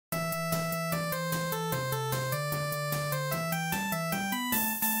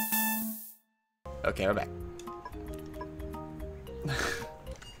Okay, we're back.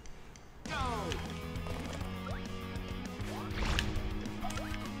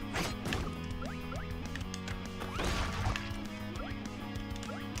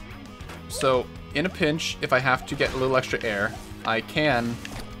 So, in a pinch, if I have to get a little extra air, I can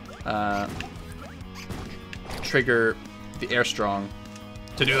trigger the air strong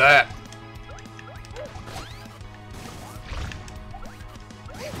to do that.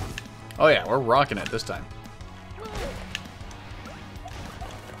 Oh yeah, we're rocking it this time.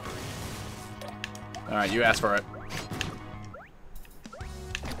 Alright, you asked for it.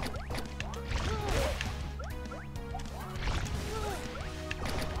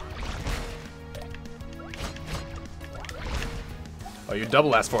 Oh, you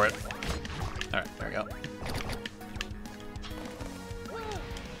double asked for it. Alright, there we go.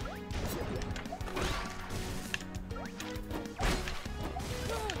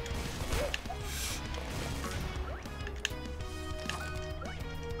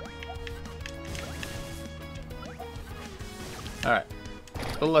 Alright.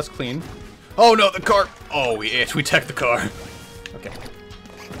 A little less clean. Oh no, the car! Oh, we teched the car. Okay.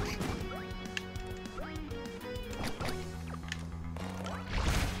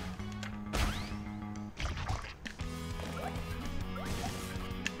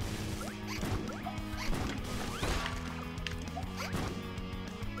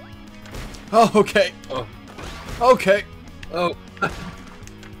 Oh, okay. Oh. Okay. Oh.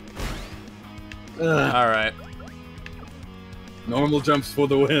 Alright. Normal jumps for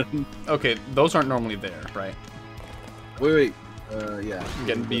the win. Okay, those aren't normally there, right? Wait. Yeah. I'm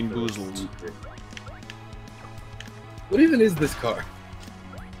getting bean boozled. What even is this car?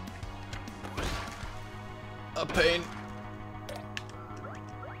 A pain.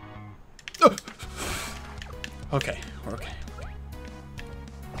 Okay, we're okay.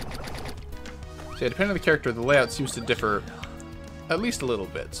 So yeah, depending on the character, the layout seems to differ at least a little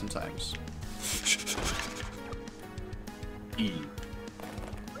bit sometimes. E.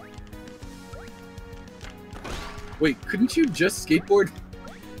 Wait, couldn't you just skateboard?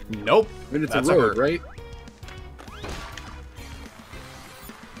 Nope. I mean, it's That's a a road, hurt. right?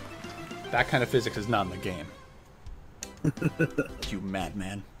 That kind of physics is not in the game. You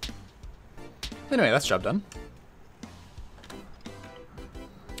madman. Anyway, that's job done.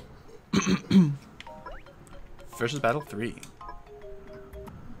 Versus Battle 3.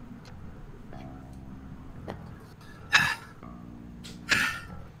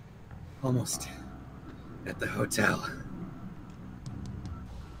 Almost at the hotel.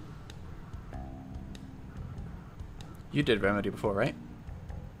 You did Remedy before, right?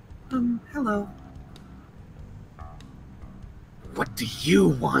 Hello. What do you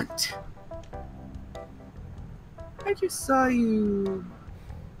want? I just saw you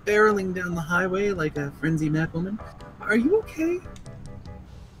barreling down the highway like a frenzied mad woman. Are you okay?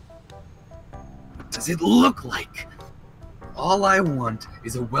 What does it look like? All I want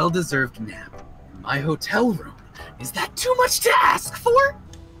is a well-deserved nap in my hotel room. Is that too much to ask for?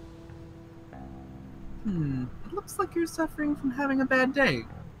 It looks like you're suffering from having a bad day.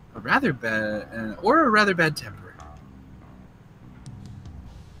 A rather bad temper.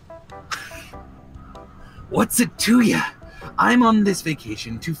 What's it to ya? I'm on this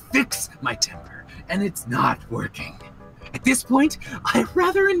vacation to fix my temper, and it's not working. At this point, I'd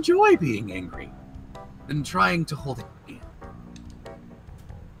rather enjoy being angry than trying to hold it in.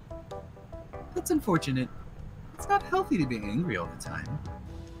 That's unfortunate. It's not healthy to be angry all the time.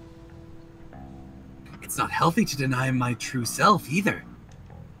 It's not healthy to deny my true self either.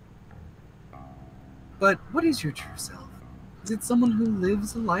 But what is your true self? Is it someone who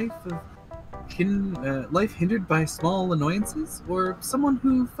lives a life of life hindered by small annoyances, or someone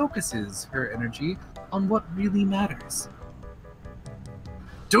who focuses her energy on what really matters?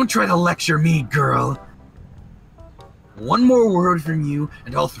 Don't try to lecture me, girl. One more word from you,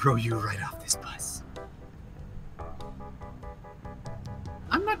 and I'll throw you right off this bus.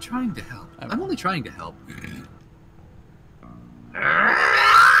 I'm not trying to help. I'm only trying to help.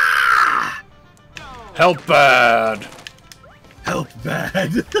 Help bad. Help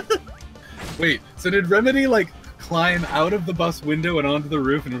bad. Wait, so did Remedy, like, climb out of the bus window and onto the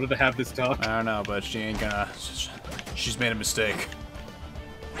roof in order to have this talk? I don't know, but she ain't gonna... She's made a mistake.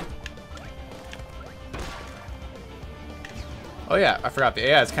 Oh yeah, I forgot. The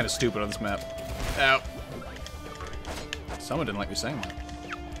AI is kind of stupid on this map. Ow. Someone didn't like me saying that.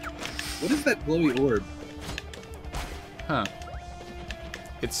 What is that glowy orb? Huh.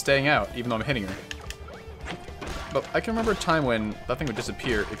 It's staying out, even though I'm hitting her. But I can remember a time when that thing would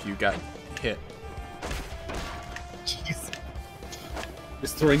disappear if you got hit. Jeez.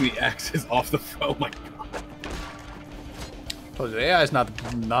 Just throwing the axes off the... Oh my god. Oh, the AI is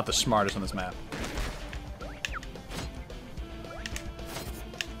not the smartest on this map.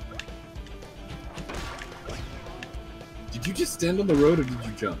 Did you just stand on the road or did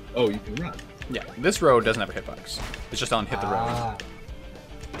you jump? Oh, you can run. Yeah, this road doesn't have a hitbox. It's just on hit the road.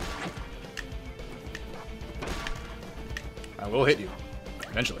 I will hit you.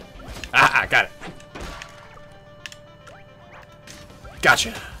 Eventually. Ah, got it.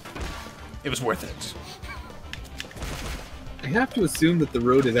 Gotcha. It was worth it. I have to assume that the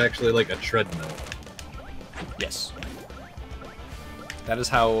road is actually like a treadmill. Yes. That is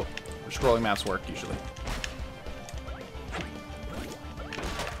how scrolling maps work usually.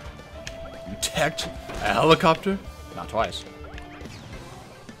 You teched a helicopter? Not twice.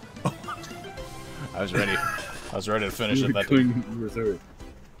 I was ready. I was ready to finish it. I'm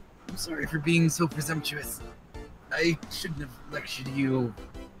sorry for being so presumptuous. I shouldn't have lectured you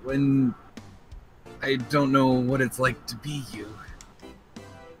when I don't know what it's like to be you.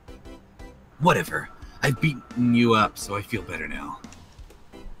 Whatever. I've beaten you up, so I feel better now.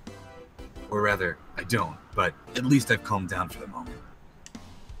 Or rather, I don't, but at least I've calmed down for the moment.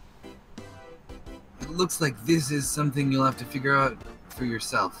 It looks like this is something you'll have to figure out for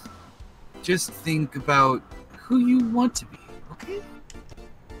yourself. Just think about who you want to be, okay?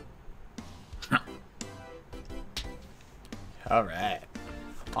 Alright.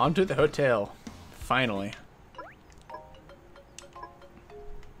 On to the hotel. Finally.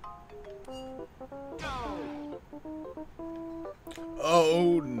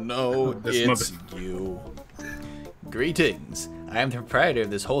 Oh no, it's you. Greetings. I am the proprietor of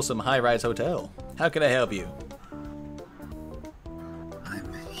this wholesome high-rise hotel. How can I help you?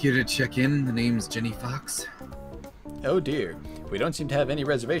 I'm here to check in. The name's Jenny Fox. Oh dear. We don't seem to have any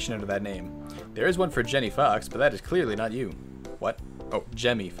reservation under that name. There is one for Jenny Fox, but that is clearly not you. What? Oh,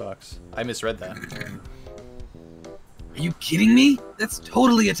 Jemmy Fox. I misread that. Are you kidding me? That's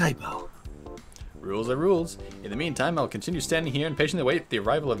totally a typo. Rules are rules. In the meantime, I'll continue standing here and patiently wait for the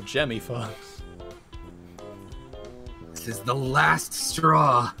arrival of Jemmy Fox. This is the last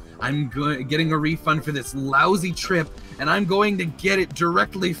straw. I'm getting a refund for this lousy trip, and I'm going to get it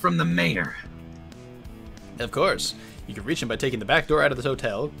directly from the mayor. Of course. You can reach him by taking the back door out of this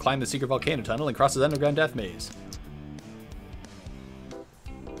hotel, climb the secret volcano tunnel, and cross his underground death maze.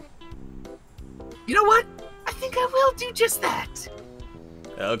 You know what? I think I will do just that.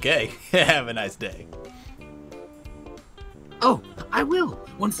 Okay. Have a nice day. Oh, I will,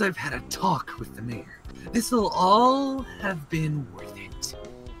 once I've had a talk with the mayor. This'll all have been worth it.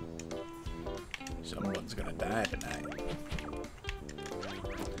 Someone's gonna die tonight.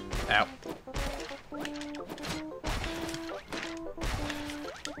 Ow.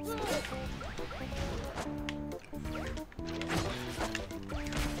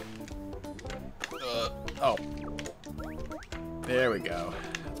 Oh. There we go.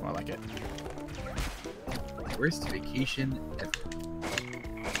 That's more like it. Worst vacation ever.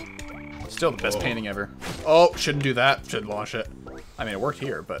 Still the best painting ever. Oh, shouldn't do that. Should launch it. I mean, it worked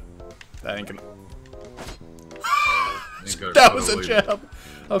here, but that ain't gonna... That was a jab.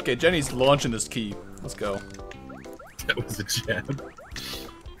 Okay, Jenny's launching this key. Let's go. That was a jab.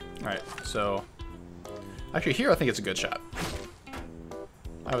 Alright, so... Actually, here I think it's a good shot.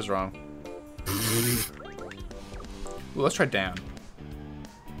 I was wrong. Ooh, let's try down.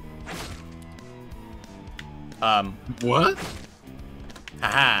 What?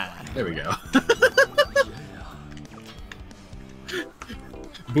 Aha! There we go.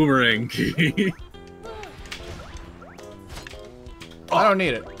 Boomerang key. Oh, I don't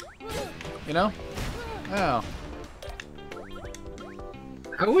need it. You know? Oh.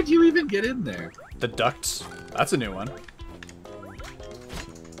 How would you even get in there? The ducts. That's a new one.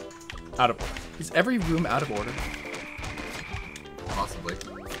 Out of order. Is every room out of order? Possibly.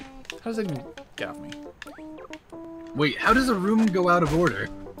 How does it even get off me? Wait, how does a room go out of order?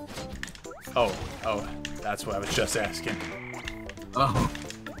 Oh, that's what I was just asking. Oh.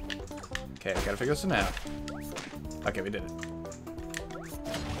 Okay, I gotta figure this one out. Okay, we did it.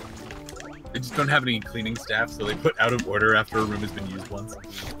 They just don't have any cleaning staff, so they put out of order after a room has been used once.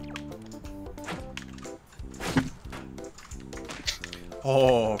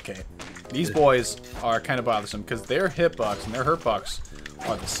 Oh, okay. These boys are kind of bothersome because their hitbox and their hurtbox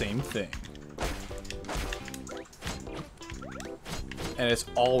are the same thing. And it's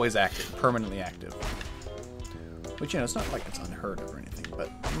always active, permanently active. Which, you know, it's not like it's unheard of or anything, but,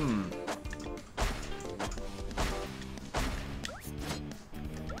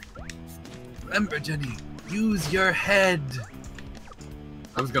 Remember, Jenny, use your head.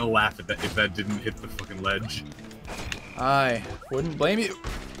 I was gonna laugh at that if that didn't hit the fucking ledge. I wouldn't blame you,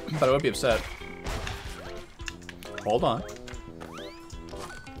 but I would be upset. Hold on.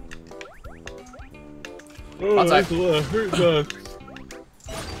 Oh, Outside. hurt.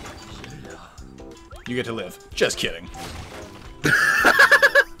 You get to live. Just kidding.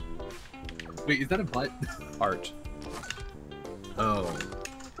 Wait, is that a butt? Art. Oh.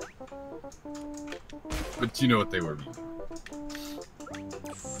 But you know what they were.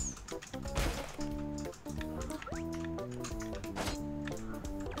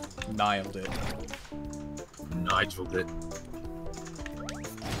 Niled it. Nigeled it.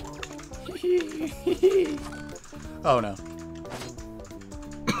 Oh no.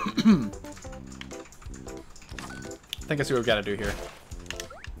 I think I see what we've got to do here.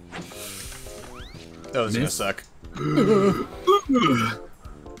 Oh, this is gonna suck.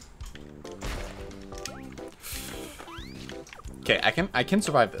 Okay, I can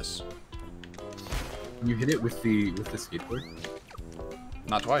survive this. You hit it with the skateboard?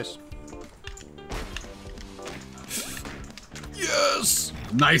 Not twice. Yes!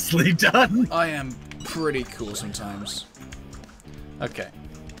 Nicely done! I am pretty cool sometimes. Okay.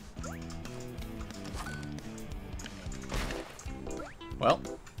 Well,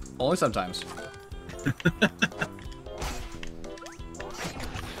 only sometimes.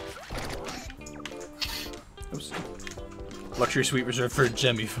 Oops. Luxury suite reserved for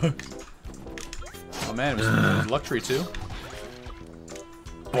Jemmy folks. Oh man, it was luxury too.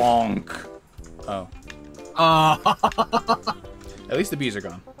 Bonk. Oh. At least the bees are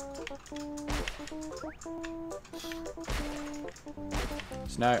gone.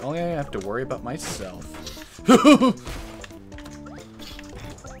 So now I only have to worry about myself.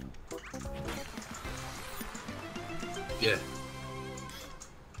 Yeah.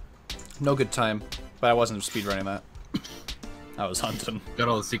 No good time, but I wasn't speedrunning that. I was hunting. Got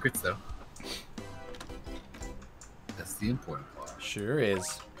all the secrets though. That's the important part. Sure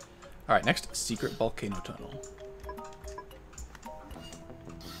is. Alright, next, secret volcano tunnel.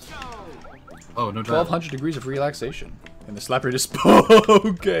 Oh, no doubt. 1200 degrees of relaxation. And the slapper just...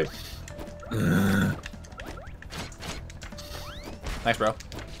 Okay. Thanks, bro.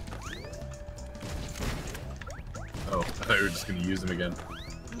 Oh, I thought you were just gonna use them again.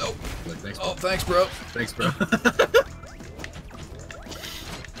 Nope. Like, thanks, bro. Oh, thanks, bro. Thanks, bro.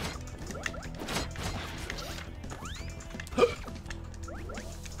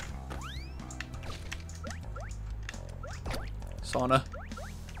 Sauna.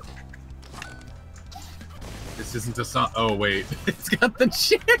 This isn't a sauna. Oh, wait. It's got the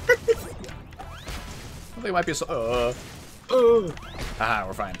chairs! I think it might be a Oh. Haha,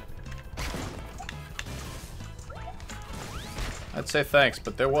 we're fine. I'd say thanks,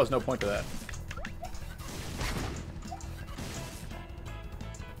 but there was no point to that.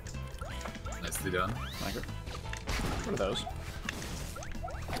 Nicely done. Like it. What are those?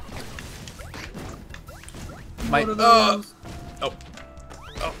 My What are those? Oh.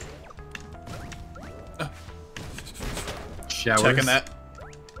 Oh. Showers. Checking that.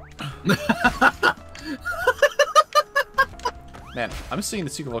 Man, I'm seeing the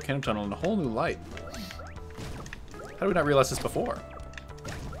secret volcano tunnel in a whole new light. How did we not realize this before?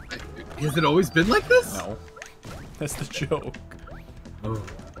 Has it always been like this? No. That's the joke. Oh.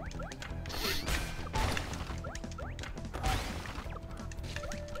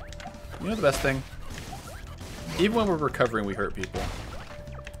 You know the best thing? Even when we're recovering, we hurt people.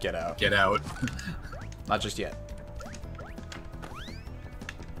 Get out. Get out. Not just yet.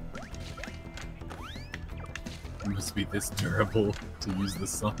 It must be this durable to use the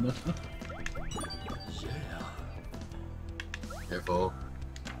sauna. Yeah. Careful.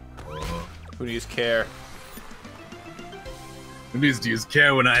 Oh. Who needs care? Who needs to use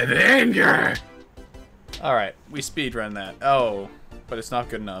care when I have anger? Alright, we speedrun that. Oh, but it's not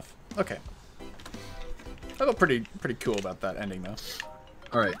good enough. Okay. I feel pretty cool about that ending, though.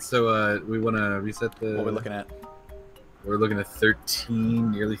 Alright, so we want to reset the... What are we looking at? We're looking at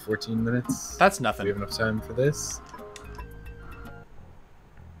 13, nearly 14 minutes. That's Do nothing. we have enough time for this?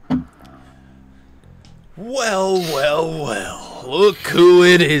 Well, well, well. Look who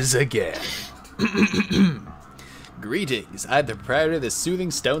it is again. Greetings. I'm the proprietor of the Soothing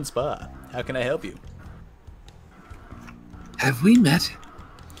Stone Spa. How can I help you? Have we met?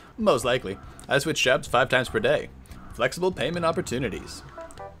 Most likely. I switch jobs 5 times per day. Flexible payment opportunities.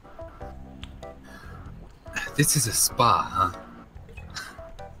 This is a spa, huh?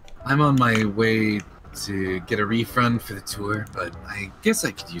 I'm on my way to get a refund for the tour, but I guess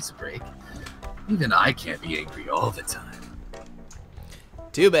I could use a break. Even I can't be angry all the time.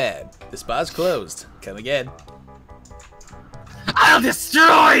 Too bad. The spa's closed. Come again. I'll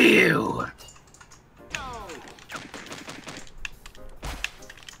destroy you!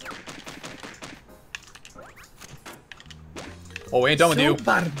 Oh, we ain't done with you.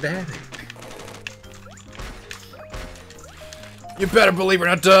 Barbaric. You better believe we're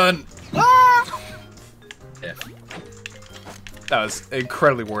not done. Ah! Yeah. That was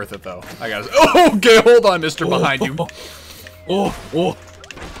incredibly worth it, though. I got. Oh, okay, hold on, Mister, behind you. Oh.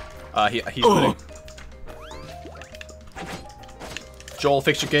 He's winning. Joel,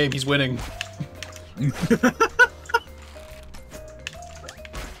 fix your game. He's winning.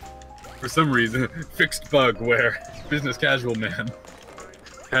 For some reason, fixed bug where business casual man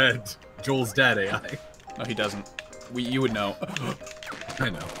had Joel's dad AI. No, he doesn't. You would know. I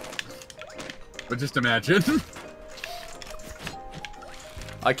know. But just imagine.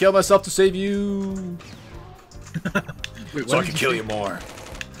 I killed myself to save you. Wait, So I can kill you more.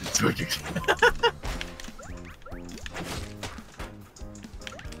 So I can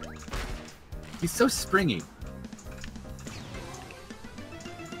He's so springy.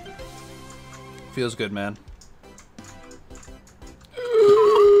 Feels good, man.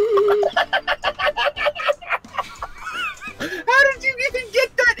 How did you even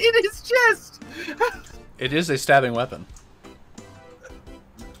get that in his chest? It is a stabbing weapon.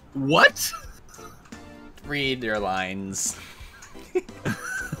 What? Read your lines.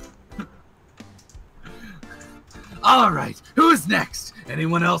 All right, who's next?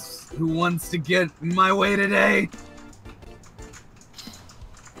 Anyone else who wants to get in my way today?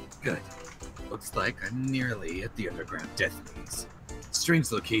 Good. Looks like I'm nearly at the underground death maze.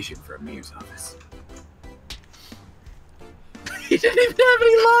 Strange location for a mayor's office. He didn't even have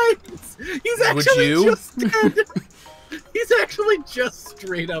any lines! He's actually just dead! He's actually just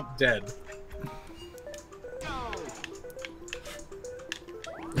straight up dead.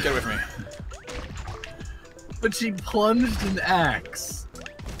 Get away from me. But she plunged an axe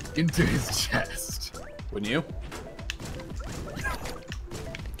into his chest. Wouldn't you?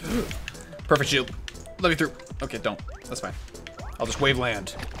 Perfect shield. Let me through. Okay, don't. That's fine. I'll just wave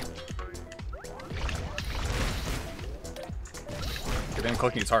land. You're damn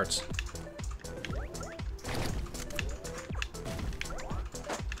collecting its hearts.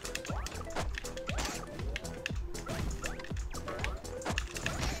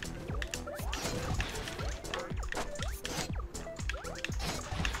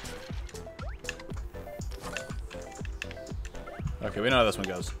 Okay, we know how this one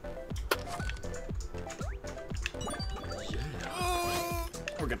goes.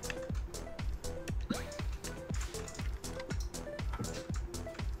 We're good.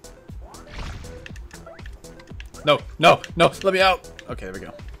 No, no, no, let me out! Okay, there we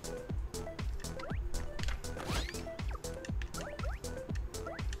go.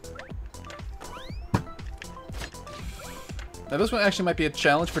 Now this one actually might be a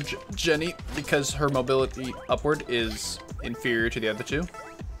challenge for Jenny because her mobility upward is inferior to the other two.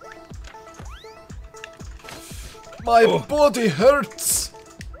 My body hurts!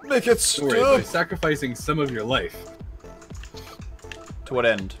 Make it stop! Don't worry, by sacrificing some of your life. To what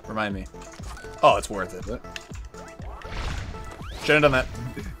end? Remind me. Oh, it's worth it. What? Shouldn't have done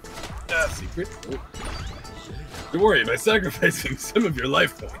that. Secret? Oh. Don't worry, by sacrificing some of your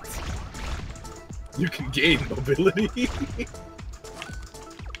life points, you can gain mobility.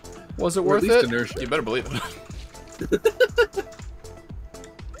 Was it Or worth at least it? inertia. You better believe it.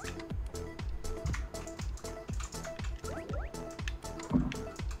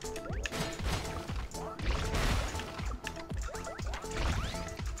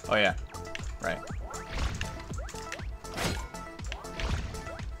 Oh yeah, right.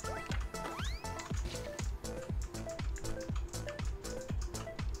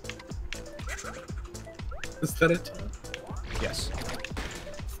 Is that it? Yes.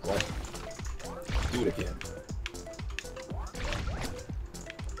 What? Do it again.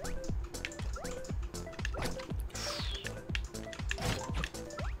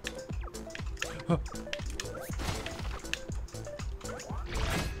 Huh.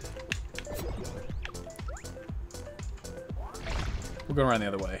 We're going around the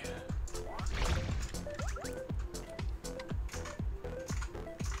other way.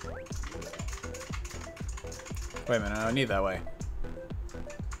 Wait a minute, I don't need that way.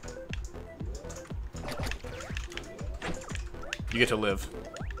 You get to live.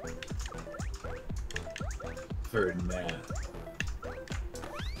 For now.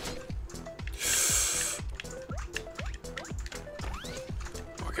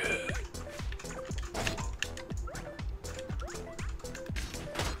 Okay.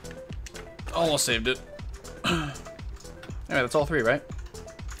 Almost saved it. Alright, that's all three, right?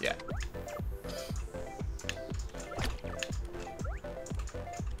 Yeah.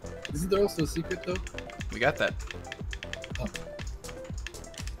 Isn't there also a secret though? We got that. Oh.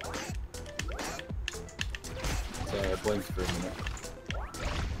 So, blanked for a minute.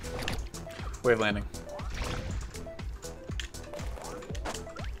 Wave landing.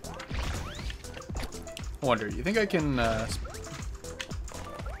 I wonder, you think I can, I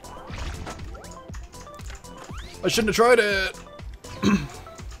shouldn't have tried it!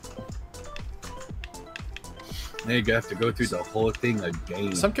 Now you have to go through the whole thing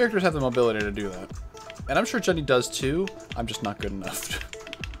again. Some characters have the mobility to do that. And I'm sure Jenny does too, I'm just not good enough.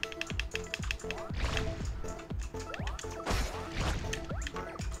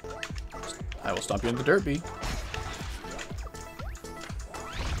 I will stomp you in the dirt, B.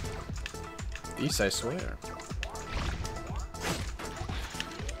 East, I swear.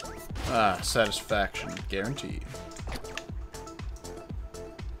 Ah, satisfaction guaranteed.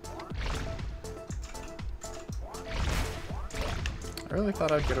 I really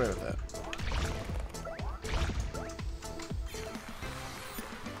thought I'd get away with that.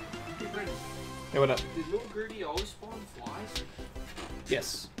 Hey, Brendan. Hey, what up? Did little Gertie always spawn flies?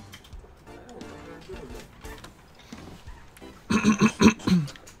 Yes.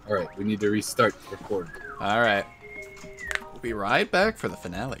 Alright, we need to restart the record. Alright. We'll be right back for the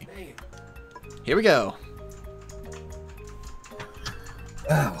finale. Man. Here we go.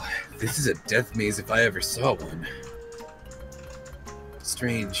 Wow, this is a death maze if I ever saw one.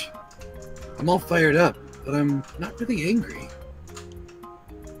 Strange. I'm all fired up, but I'm not really angry.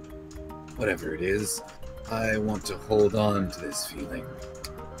 Whatever it is, I want to hold on to this feeling.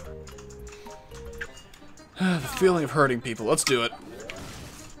 The feeling of hurting people. Let's do it.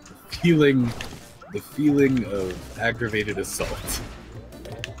 The feeling of aggravated assault.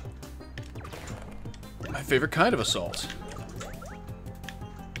 My favorite kind of assault.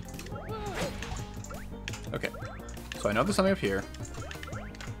 Okay. So I know there's something up here.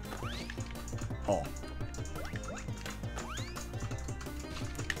 Oh.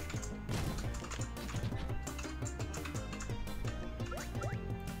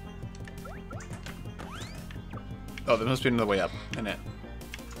 Oh, there must be another way up in it.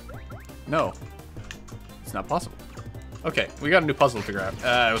 No. It's not possible. Okay, we got a new puzzle to figure out.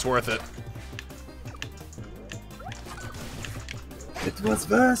 It was worth it. It was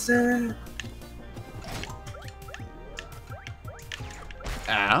worth it.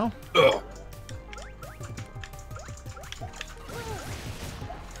 Ow. Ugh.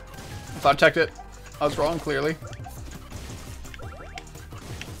 I thought I checked it. I was wrong, clearly.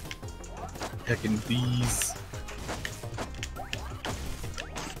 Heckin' bees.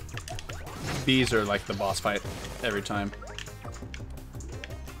 Bees are like the boss fight every time.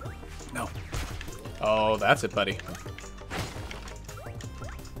 No. Oh, that's it, buddy.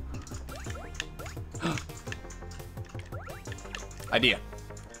 Idea.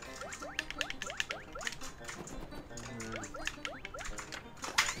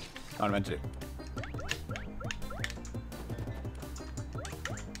 Not meant to do.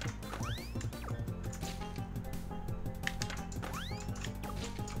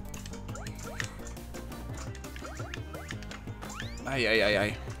 Ay, ay, ay,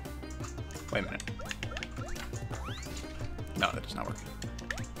 ay. Wait a minute. No, that does not work.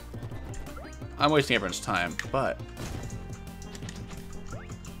 I'm wasting everyone's time, but...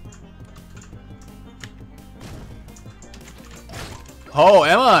 Oh,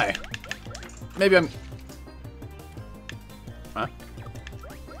 am I? Maybe I'm... Huh?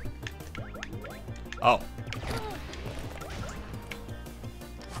 Oh.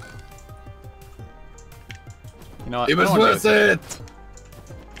 You know what? It was worth it!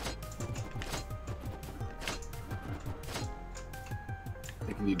 I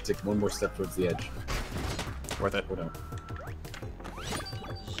think we need to take one more step towards the edge. Worth it. Or no.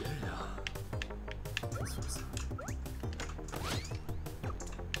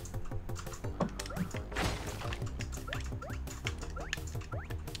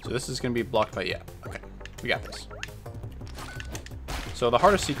 So this is going to be blocked by... Yeah. Okay. We got this. So the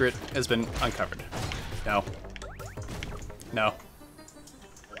hardest secret has been uncovered. No. No.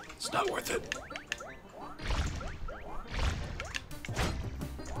 It's not worth it.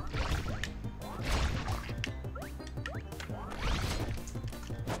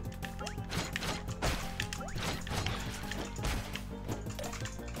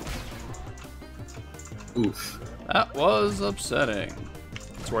 Oof. That was upsetting.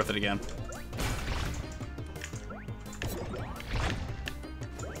 It's worth it again.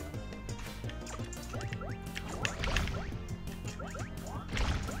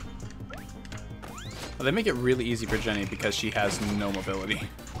 Well, they make it really easy for Jenny because she has no mobility.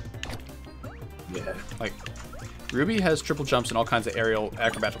 Yeah. Like, Ruby has triple jumps and all kinds of aerial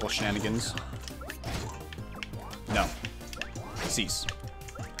acrobatical shenanigans. No. Cease.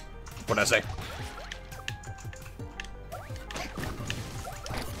 What'd I say?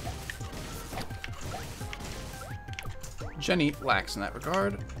 Jenny lacks in that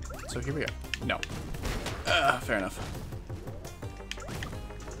regard. So here we go. No. Fair enough.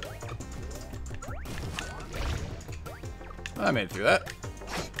 I made it through that.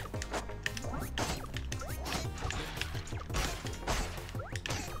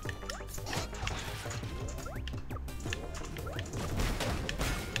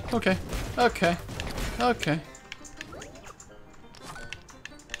 Okay. Okay. Okay.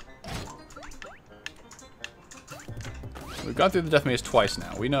 We've gone through the death maze twice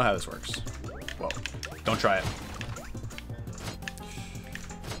now. We know how this works. Whoa. Don't try it.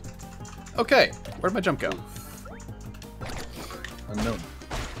 Okay. Where'd my jump go? Unknown.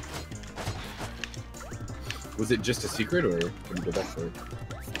 Was it just a secret, or can we go back for it?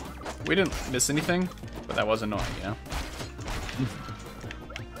 We didn't miss anything, but that was annoying, you know?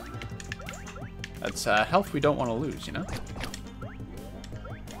 That's health we don't want to lose, you know?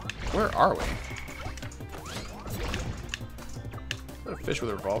 Where are we? Is that a fish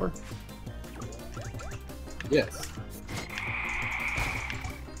with a revolver? Yes.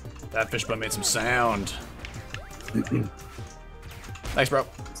 That fish bone made some sound. Thanks, bro.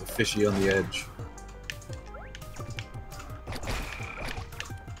 It's a fishy on the edge.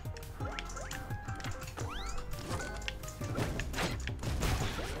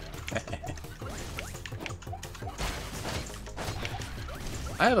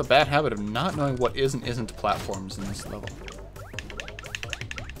 I have a bad habit of not knowing what is and isn't platforms in this level.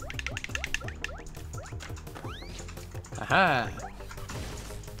 Aha!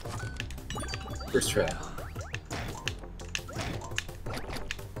 First try.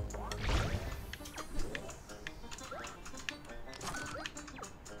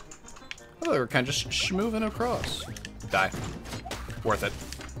 Oh, they were kind of just moving across. Die. Worth it.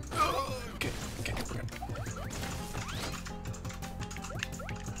 Okay, okay, we're good.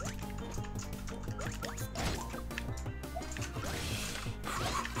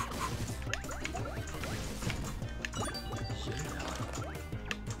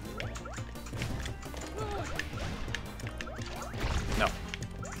 No.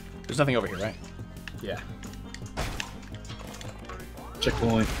 There's nothing over here, right? Yeah.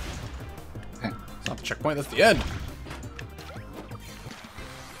 Checkpoint. It's not the checkpoint, that's the end.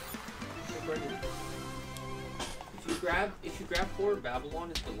 If you grab Port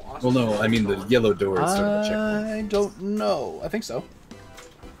Babylon, is the lost? Well, no, I mean the yellow door is sort of a checkpoint. I don't know. I think so.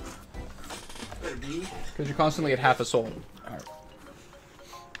 Better be. Because you're constantly at half a soul. Alright.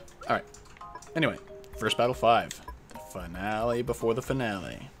 Alright. Anyway, first battle 5. Finale before the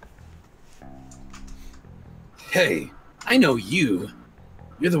finale. Hey, I know you.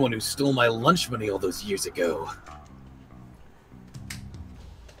 You're the one who stole my lunch money all those years ago.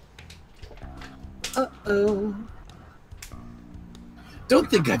 Uh-oh. Don't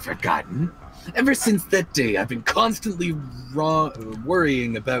think I've forgotten. Ever since that day, I've been constantly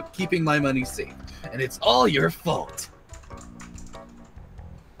worrying about keeping my money safe, and it's all your fault.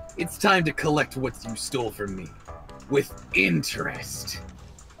 It's time to collect what you stole from me, with interest.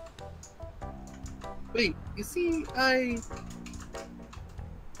 Wait, you see,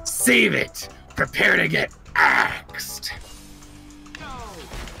 Save it! Prepare to get axed!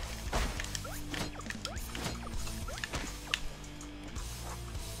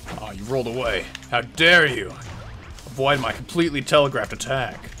 Oh, you rolled away. How dare you! Avoid my completely telegraphed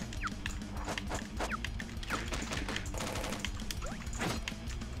attack.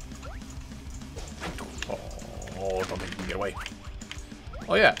 Oh, don't think you can get away.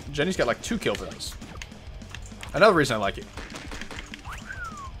 Oh yeah, Jenny's got like 2 kill throws. Another reason I like it.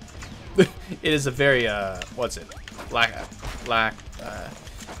 It is a very, what's it?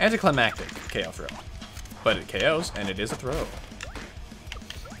 Anticlimactic KO throw. But it KOs, and it is a throw.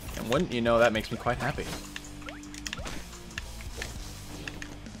 And wouldn't you know, that makes me quite happy.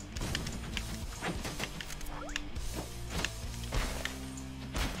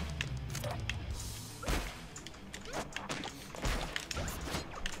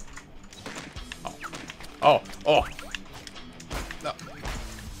 Oh, oh. No.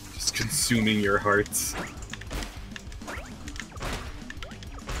 Just consuming your hearts.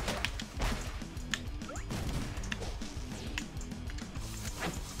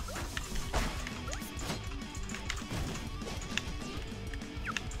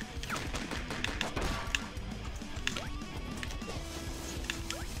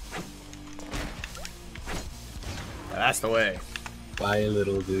 That's the way. Bye,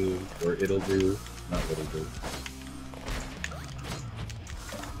 little do, or it'll do. Not little do.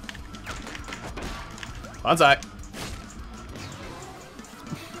 Bonsai.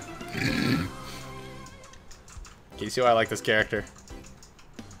 Can you see why I like this character?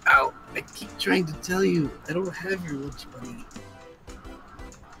 Ow! I keep trying to tell you I don't have your lunch money.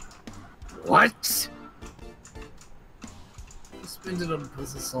 What? I spent it on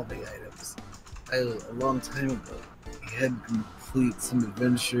puzzle-solving items. A long time ago, I had to complete some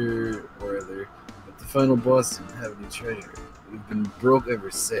adventure or other, but the final boss didn't have any treasure. We've been broke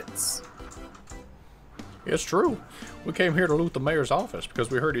ever since. It's true. We came here to loot the mayor's office because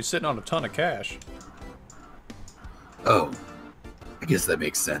we heard he's sitting on a ton of cash. Oh, I guess that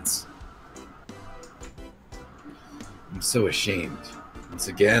makes sense. I'm so ashamed. Once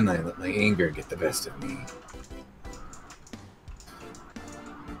again, I let my anger get the best of me.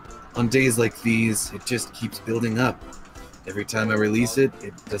 On days like these, it just keeps building up. Every time I release it,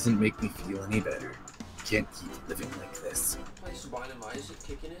 it doesn't make me feel any better. I can't keep living like this. Is it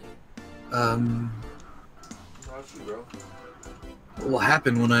kicking it? What Bro. will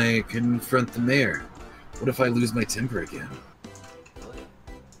happen when I confront the mayor? What if I lose my temper again?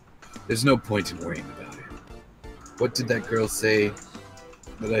 There's no point in worrying about it. What did that girl say?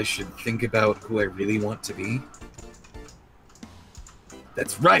 That I should think about who I really want to be?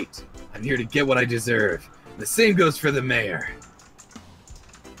 That's right! I'm here to get what I deserve. The same goes for the mayor.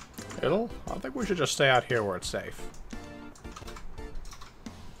 I think we should just stay out here where it's safe.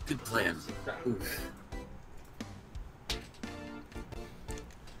 Good plan. Oof.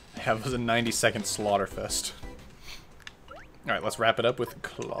 That was a 90-second slaughterfest. Alright, let's wrap it up with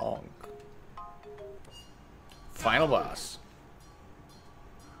Klong. Final boss.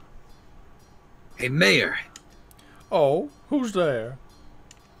 Hey, Mayor! Oh, who's there?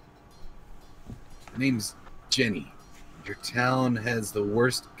 My name's Jenny. Your town has the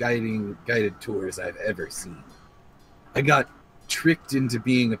worst guided tours I've ever seen. I got tricked into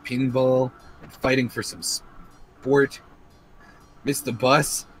being a pinball and fighting for some sport. Missed the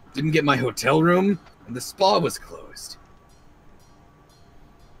bus, didn't get my hotel room, and the spa was closed.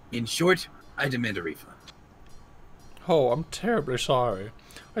 In short, I demand a refund. Oh, I'm terribly sorry.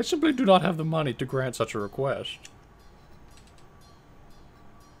 I simply do not have the money to grant such a request.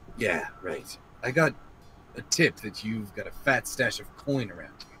 Yeah, right. I got a tip that you've got a fat stash of coin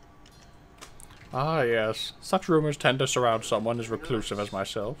around you. Ah, yes. Such rumors tend to surround someone as reclusive as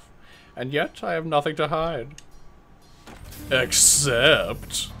myself. And yet, I have nothing to hide.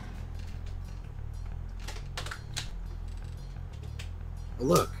 Except... Oh,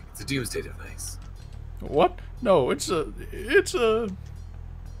 look, it's a doomsday device. What? No, it's a...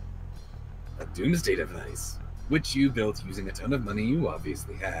 A doomsday device, which you built using a ton of money you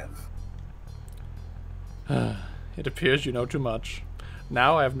obviously have. It appears you know too much.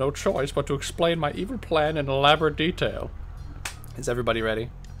 Now I have no choice but to explain my evil plan in elaborate detail. Is everybody ready?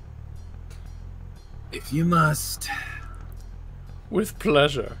 If you must. With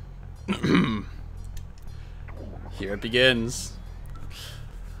pleasure. Here it begins.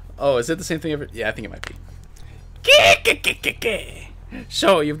 Oh, is it the same thing every... Yeah, I think it might be.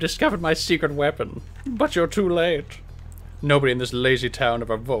 So, you've discovered my secret weapon, but you're too late. Nobody in this lazy town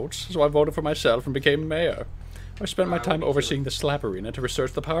ever votes, so I voted for myself and became mayor. I spent my time overseeing the slap arena to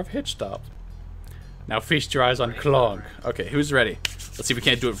research the power of hit stop. Now feast your eyes on Klong. Okay, who's ready? Let's see if we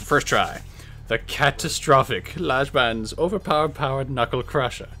can't do it for first try. The catastrophic Lashman's overpowered knuckle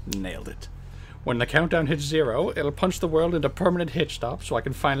crusher. Nailed it. When the countdown hits 0, it'll punch the world into permanent hit stop so I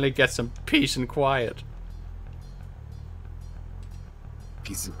can finally get some peace and quiet.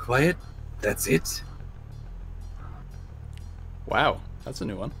 Peace and quiet? That's it? Wow, that's a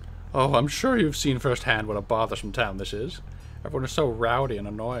new one. Oh, I'm sure you've seen firsthand what a bothersome town this is. Everyone is so rowdy and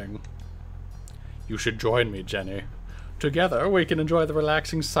annoying. You should join me, Jenny. Together, we can enjoy the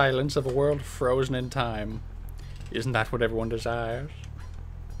relaxing silence of a world frozen in time. Isn't that what everyone desires?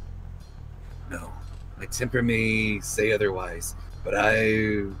 No. My temper may say otherwise, but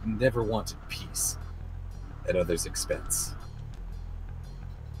I never wanted peace at others' expense.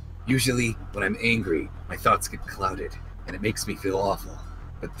 Usually, when I'm angry, my thoughts get clouded, and it makes me feel awful.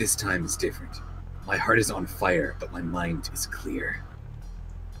 But this time is different. My heart is on fire, but my mind is clear.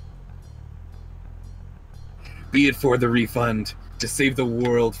 Be it for the refund, to save the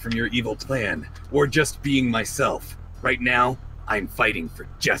world from your evil plan, or just being myself. Right now, I'm fighting for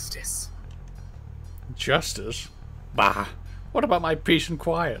justice. Justice? Bah. What about my peace and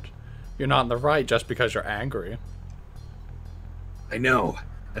quiet? You're not in the right just because you're angry. I know,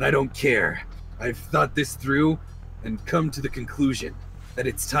 and I don't care. I've thought this through and come to the conclusion that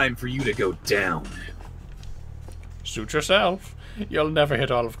it's time for you to go down. Suit yourself. You'll never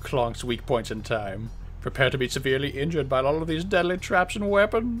hit all of Klong's weak points in time. Prepare to be severely injured by all of these deadly traps and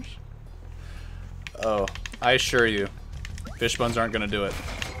weapons. Oh, I assure you, fish bones aren't gonna do it.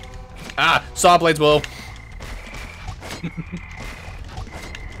 Ah! Saw blades will!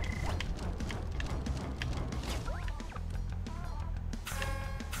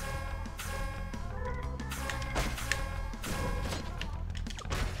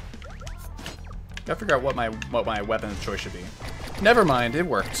 Gotta figure out what my weapon of choice should be. Never mind, it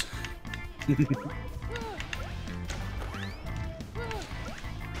worked.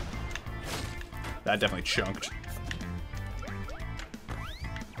 That definitely chunked.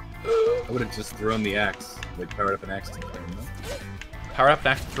 I would have just thrown the axe, like powered up an axe to the flame, no? Power up,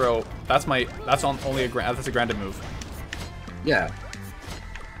 back throw. That's only that's a grounded move. Yeah.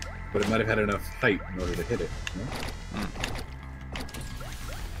 But it might have had enough height in order to hit it, no?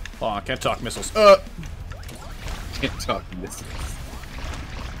 Oh, I can't talk missiles. Can't talk missiles.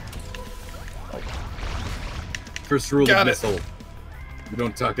 First rule Got of it. missile. We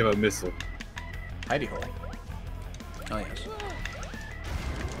don't talk about missile. Hidey hole. Oh yes.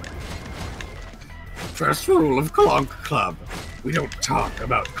 First rule of Clunk Club. We don't talk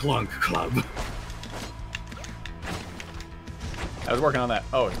about Clunk Club. I was working on that.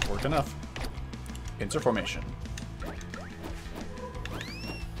 Oh, it worked enough. Pincer formation.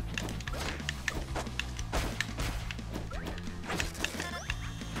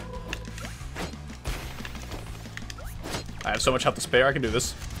 I have so much health to spare, I can do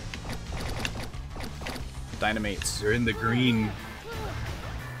this. Dynamates. You're in the green.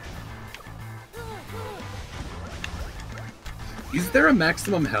 Is there a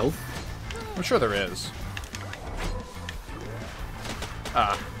maximum health? I'm sure there is.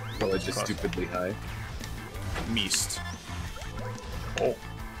 Ah, Well, it's just Close. stupidly high. Meast. Oh.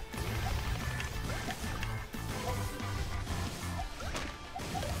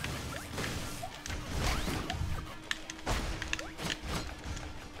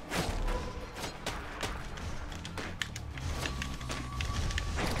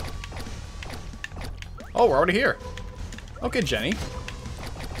 Oh, we're already here. Okay, Jenny.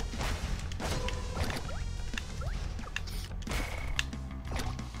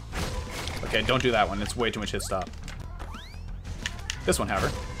 Okay, don't do that one. It's way too much hit stop. This one, however.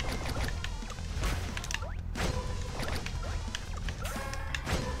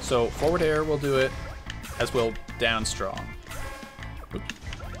 So, forward air will do it, as will down strong. Oop.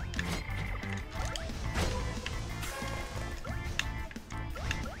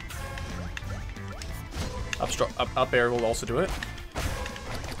 Up air will also do it.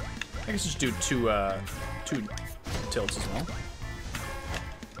 I guess just do two tilts as well.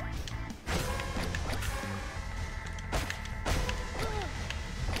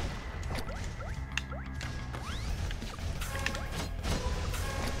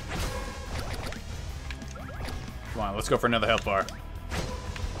 Come on, let's go for another health bar.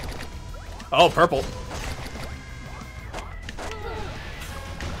 Oh, purple.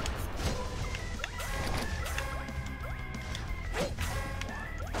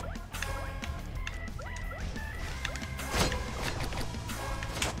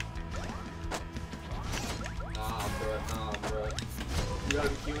 Nah, bruh. You gotta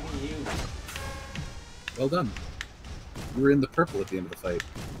be kidding you. Well done. You were in the purple at the end of the fight.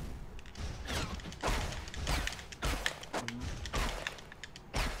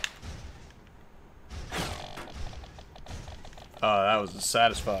 Oh, that was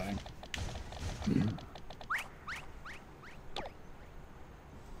satisfying.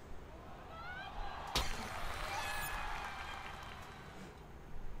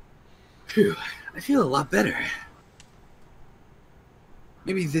 Phew, I feel a lot better.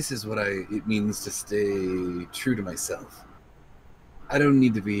 Maybe this is what it means to stay true to myself. I don't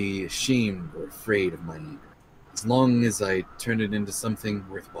need to be ashamed or afraid of my anger, as long as I turn it into something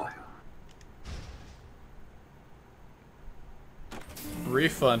worthwhile.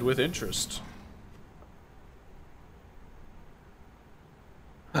 Refund with interest.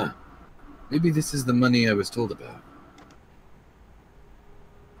 Huh. Maybe this is the money I was told about.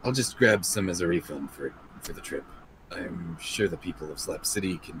 I'll just grab some as a refund for the trip. I'm sure the people of Slap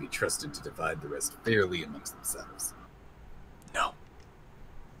City can be trusted to divide the rest fairly amongst themselves. No.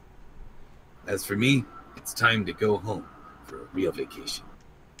 As for me, it's time to go home for a real vacation.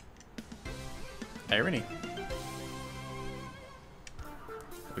 Irony.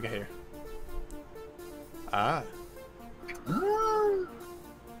 What we got here? Ah. I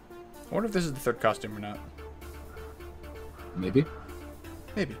wonder if this is the third costume or not. Maybe.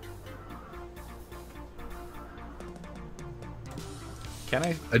 Maybe. Can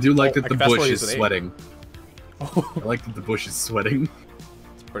I? I do like Oh, that I the can fast bush forward is these with 8. sweating. Oh, I like that the bush is sweating.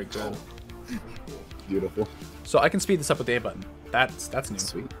 it's pretty cool. Beautiful. So I can speed this up with the A button. That's new.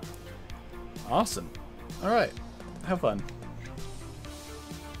 Sweet. Awesome. All right. Have fun.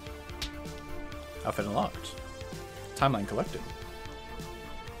 Outfit unlocked. Timeline collected.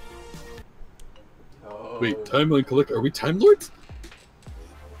 Oh. Wait, timeline collect? Are we Time Lords?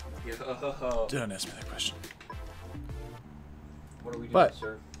 Yo. Don't ask me that question. What are we doing, But-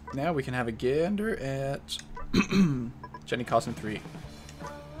 sir? now we can have a gander at Jenny Costin 3.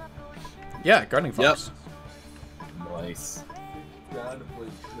 Yeah, gardening fox. Nice. God,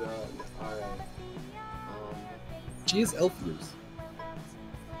 alright. She has elf ears.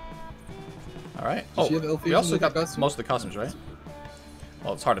 All right. Does she Oh, have elf we ears also in her got costume? most of the costumes, right?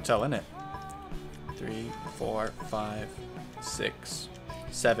 Well, it's hard to tell, isn't it? 3, 4, 5, 6,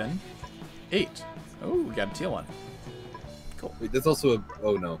 7, 8. Oh, we got a teal one. Cool. Wait, that's also a.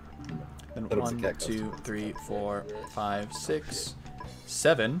 Oh no. Then Thought it was a 1, cat 2, 3, 4, 5, 6,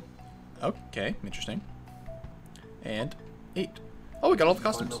 7. Okay, interesting. And 8. Oh, we got all the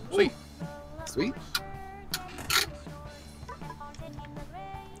costumes. Sweet. Sweet.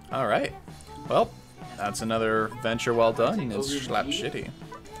 All right. Well, that's another venture well done. It's slap shitty.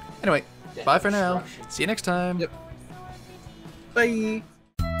 Anyway, bye for now. See you next time. Yep. Bye.